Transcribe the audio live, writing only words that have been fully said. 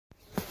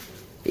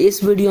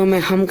इस वीडियो में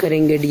हम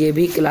करेंगे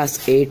DAV class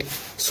 8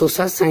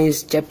 social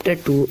science chapter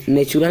 2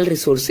 natural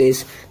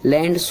resources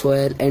land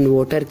soil and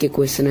water के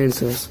question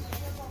answers.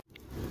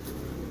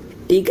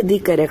 Tick the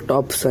correct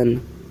option.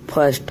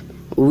 First,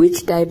 which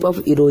type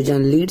of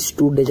erosion leads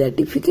to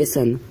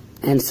desertification?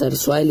 Answer,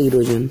 soil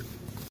erosion.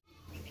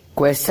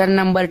 Question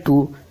number 2,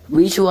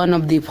 which one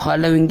of the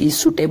following is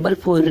suitable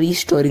for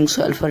restoring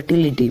soil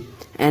fertility?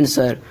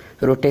 Answer,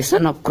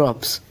 rotation of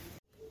crops.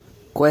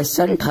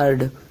 Question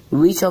 3,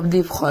 which of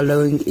the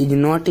following is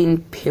not in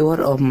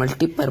favor of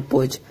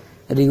multi-purpose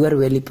river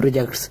valley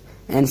projects?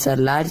 Answer,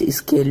 large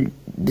scale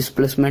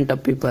displacement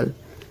of people.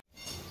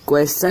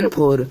 Question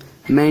 4,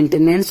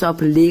 maintenance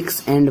of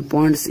lakes and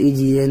ponds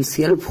is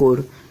essential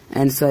for?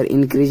 Answer,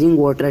 increasing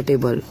water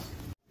table.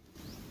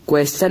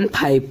 Question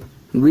 5,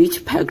 which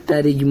factor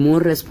is more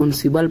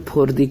responsible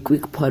for the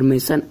quick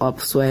formation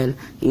of soil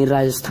in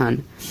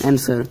Rajasthan?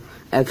 Answer,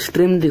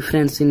 extreme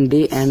difference in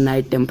day and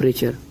night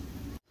temperature.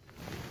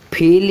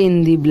 Fill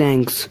in the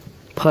blanks.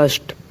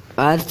 First,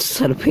 Earth's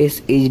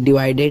surface is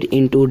divided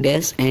into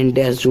dash and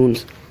dash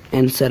zones.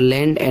 Answer,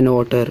 land and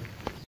water.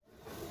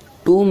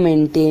 To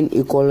maintain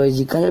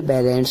ecological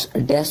balance,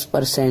 dash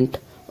percent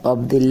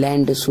of the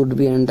land should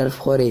be under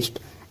forest.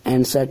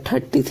 Answer,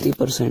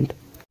 33%.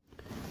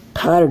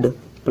 Third,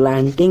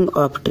 planting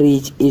of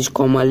trees is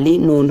commonly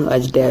known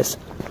as dash.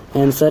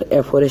 Answer,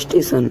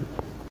 afforestation.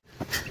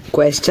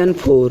 Question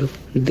 4,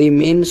 the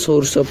main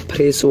source of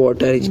fresh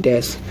water is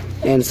dash.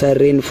 Answer,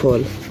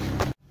 rainfall.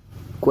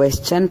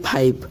 Question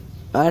 5,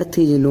 Earth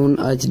is known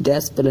as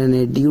dash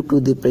planet due to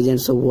the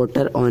presence of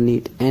water on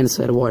it.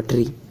 Answer,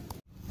 watery.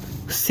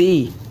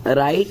 C,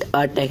 write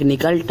a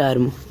technical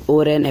term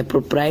or an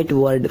appropriate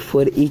word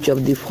for each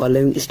of the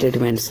following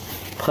statements.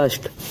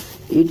 First,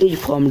 it is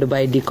formed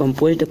by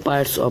decomposed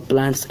parts of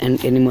plants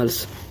and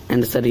animals.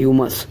 Answer,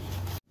 humus.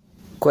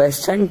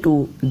 Question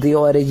 2, the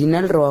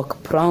original rock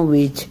from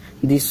which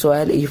the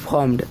soil is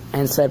formed.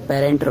 Answer,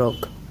 parent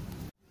rock.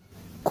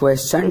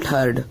 Question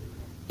 3,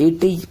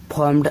 it is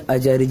formed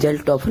as a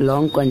result of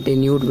long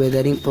continued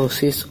weathering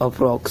process of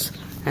rocks.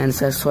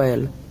 Answer,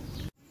 soil.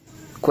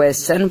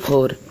 Question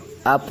 4,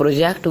 a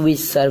project which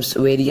serves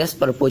various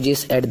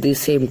purposes at the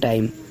same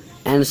time.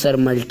 Answer,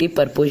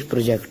 multi-purpose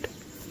project.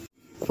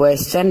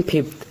 Question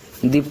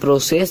 5, the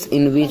process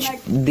in which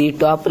the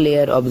top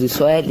layer of the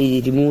soil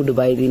is removed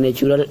by the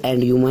natural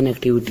and human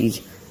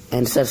activities.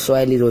 Answer,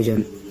 soil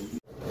erosion.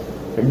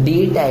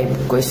 D type.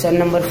 Question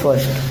number 1,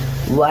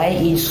 why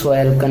is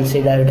soil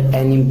considered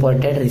an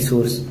important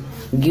resource?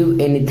 Give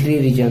any 3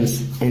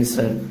 reasons.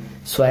 Answer,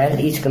 soil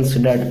is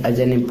considered as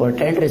an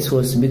important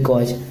resource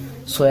because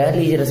soil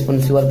is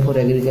responsible for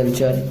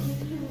agriculture.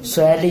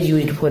 Soil is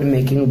used for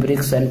making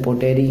bricks and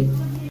pottery.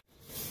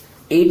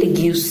 It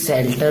gives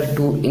shelter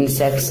to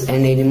insects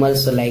and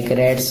animals like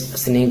rats,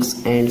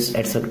 snakes, ants,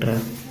 etc.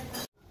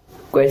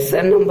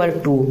 Question number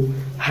 2,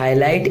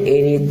 highlight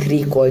any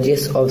 3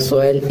 causes of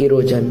soil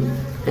erosion.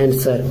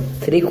 Answer,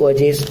 3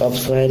 causes of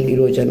soil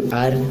erosion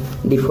are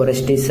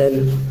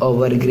deforestation,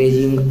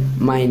 overgrazing,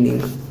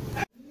 mining.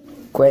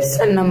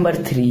 Question number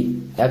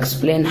 3,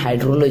 explain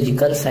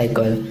hydrological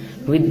cycle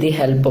with the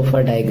help of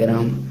a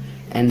diagram.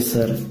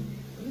 Answer,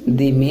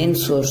 the main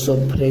source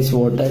of fresh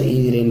water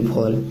is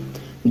rainfall.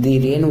 The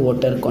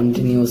rainwater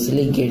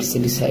continuously gets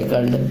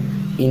recycled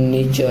in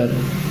nature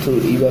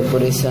through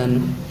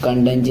evaporation,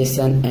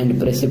 condensation and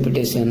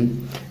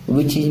precipitation,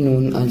 which is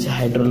known as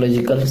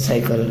hydrological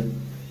cycle.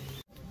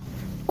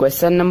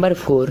 Question number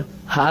 4,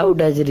 how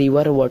does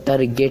river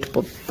water get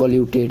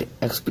polluted?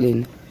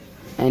 Explain.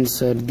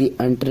 Answer, the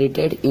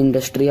untreated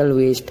industrial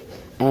waste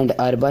and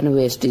urban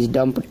waste is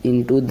dumped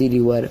into the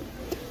river.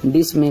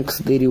 This makes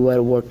the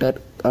river water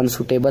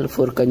unsuitable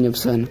for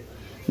consumption.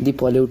 The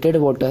polluted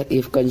water,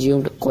 if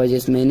consumed,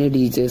 causes many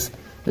diseases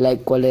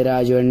like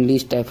cholera,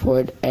 jaundice,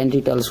 typhoid, and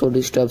it also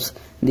disturbs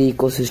the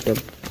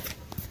ecosystem.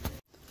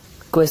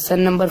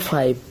 Question number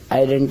 5,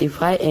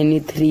 identify any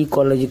 3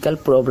 ecological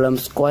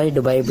problems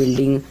caused by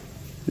building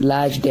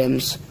large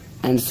dams.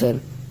 Answer,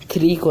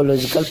 3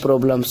 ecological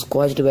problems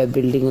caused by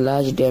building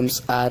large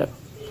dams are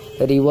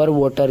river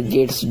water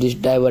gets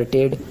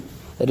diverted,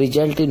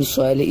 result in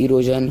soil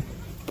erosion,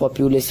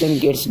 population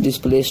gets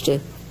displaced,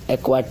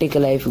 aquatic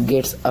life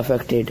gets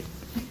affected.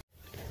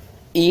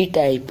 E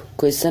type.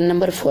 Question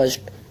number 1,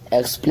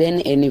 explain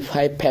any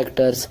 5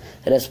 factors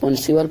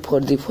responsible for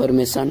the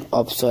formation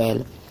of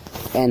soil.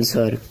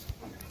 Answer,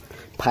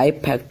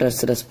 5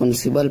 factors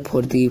responsible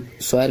for the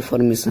soil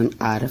formation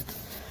are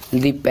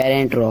the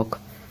parent rock.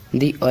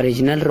 The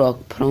original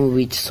rock from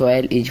which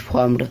soil is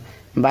formed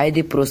by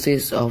the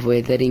process of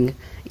weathering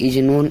is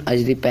known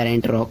as the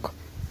parent rock.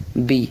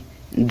 B,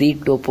 the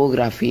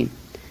topography.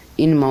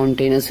 In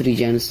mountainous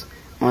regions,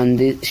 on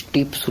the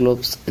steep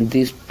slopes,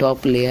 the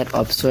top layer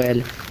of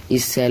soil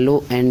is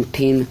shallow and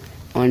thin.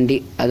 On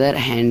the other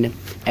hand,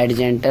 at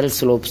gentle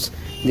slopes,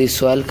 the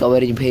soil cover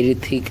is very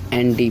thick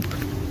and deep.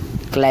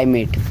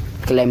 Climate.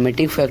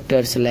 Climatic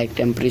factors like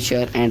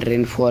temperature and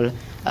rainfall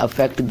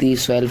affect the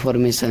soil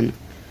formation.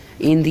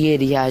 In the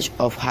areas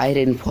of high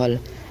rainfall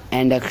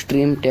and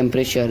extreme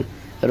temperature,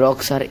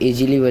 Rocks are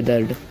easily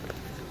weathered.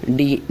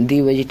 D.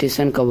 The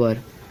vegetation cover.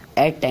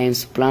 At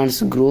times,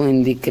 plants grow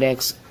in the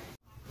cracks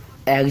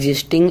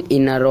existing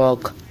in a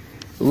rock.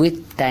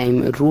 With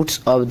time, roots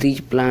of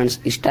these plants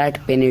start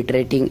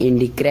penetrating in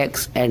the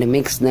cracks and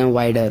makes them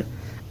wider.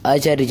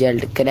 As a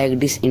result, cracks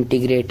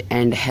disintegrate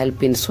and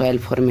help in soil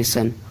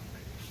formation.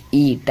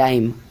 E.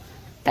 Time.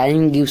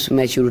 Time gives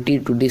maturity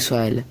to the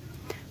soil.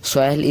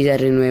 Soil is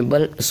a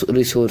renewable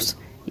resource,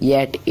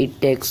 yet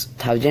it takes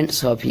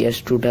thousands of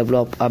years to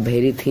develop a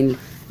very thin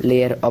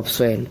layer of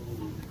soil.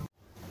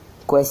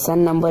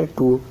 Question number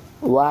 2.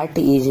 What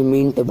is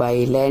meant by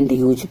land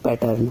use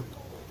pattern?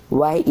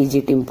 Why is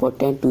it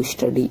important to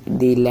study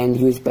the land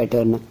use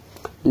pattern?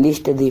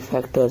 List the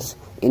factors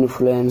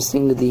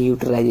influencing the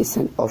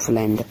utilization of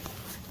land.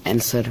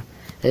 Answer.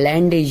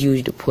 Land is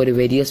used for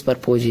various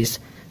purposes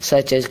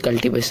such as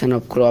cultivation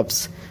of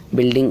crops,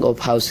 building of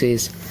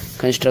houses,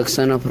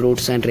 construction of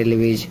roads and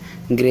railways,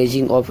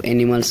 grazing of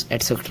animals,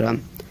 etc.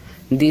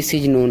 This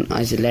is known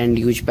as land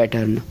use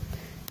pattern.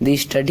 The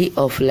study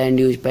of land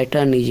use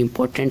pattern is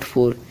important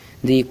for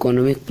the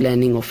economic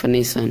planning of a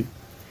nation.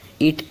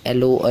 It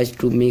allows us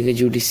to make a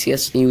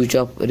judicious use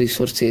of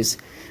resources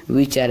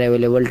which are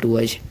available to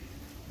us.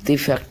 The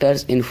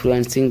factors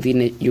influencing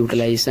the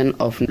utilization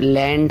of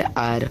land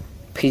are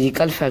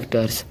physical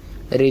factors,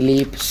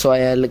 relief,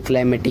 soil,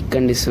 climatic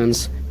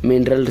conditions,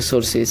 mineral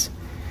resources;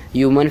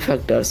 human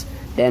factors,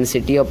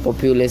 density of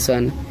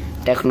population,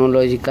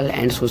 technological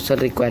and social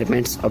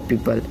requirements of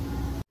people.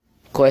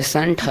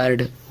 Question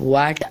 3.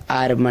 What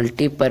are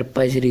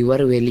multi-purpose river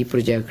valley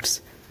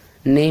projects?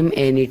 Name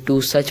any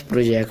 2 such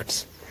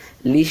projects.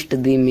 List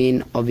the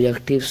main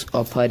objectives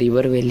of a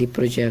river valley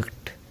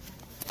project.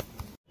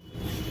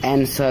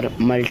 Answer.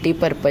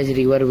 Multi-purpose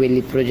river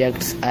valley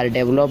projects are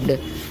developed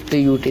to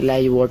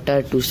utilize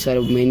water to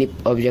serve many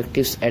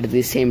objectives at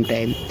the same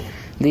time.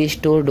 The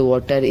stored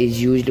water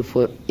is used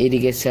for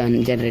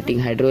irrigation, generating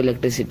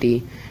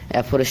hydroelectricity,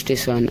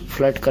 afforestation,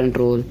 flood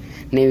control,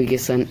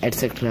 navigation,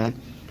 etc.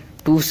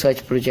 2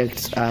 such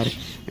projects are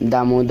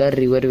Damodar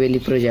River Valley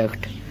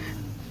Project,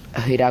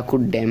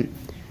 Hirakud Dam.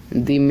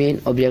 The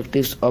main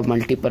objectives of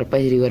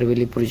multi-purpose river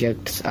valley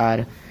projects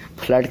are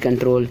flood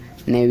control,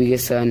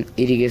 navigation,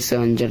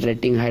 irrigation,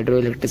 generating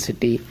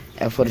hydroelectricity,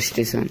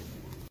 afforestation.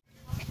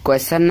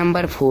 Question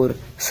number 4.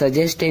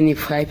 Suggest any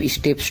 5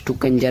 steps to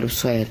conserve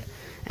soil.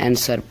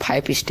 Answer.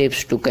 5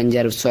 steps to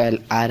conserve soil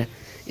are: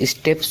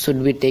 steps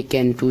should be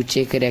taken to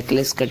check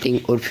reckless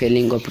cutting or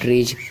felling of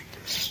trees.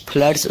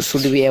 Floods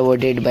should be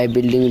avoided by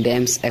building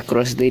dams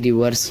across the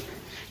rivers.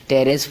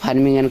 Terrace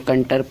farming and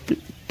contour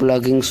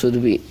plugging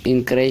should be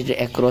encouraged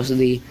across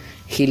the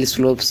hill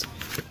slopes.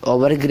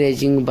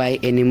 Overgrazing by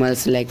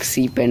animals like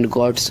sheep and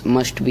goats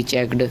must be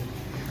checked.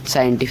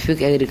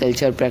 Scientific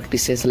agriculture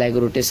practices like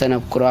rotation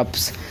of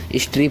crops,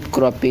 strip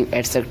cropping,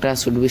 etc.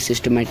 should be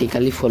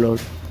systematically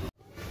followed.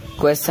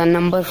 Question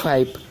number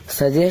 5.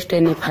 Suggest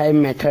any 5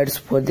 methods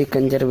for the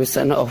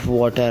conservation of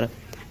water.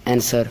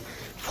 Answer.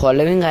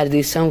 Following are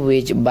the some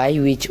ways by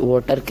which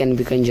water can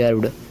be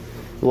conserved.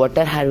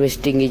 Water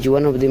harvesting is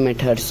one of the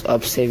methods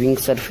of saving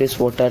surface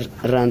water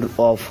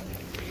runoff.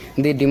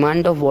 The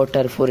demand of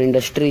water for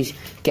industries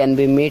can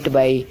be met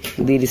by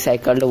the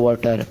recycled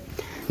water.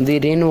 The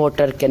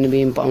rainwater can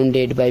be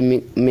impounded by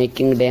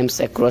making dams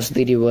across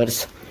the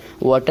rivers.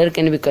 Water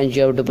can be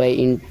conserved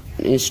by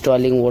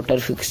installing water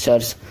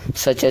fixtures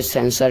such as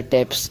sensor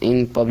taps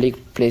in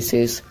public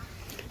places.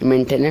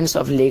 Maintenance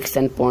of lakes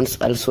and ponds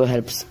also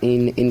helps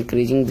in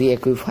increasing the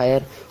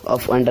aquifer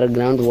of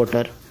underground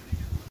water.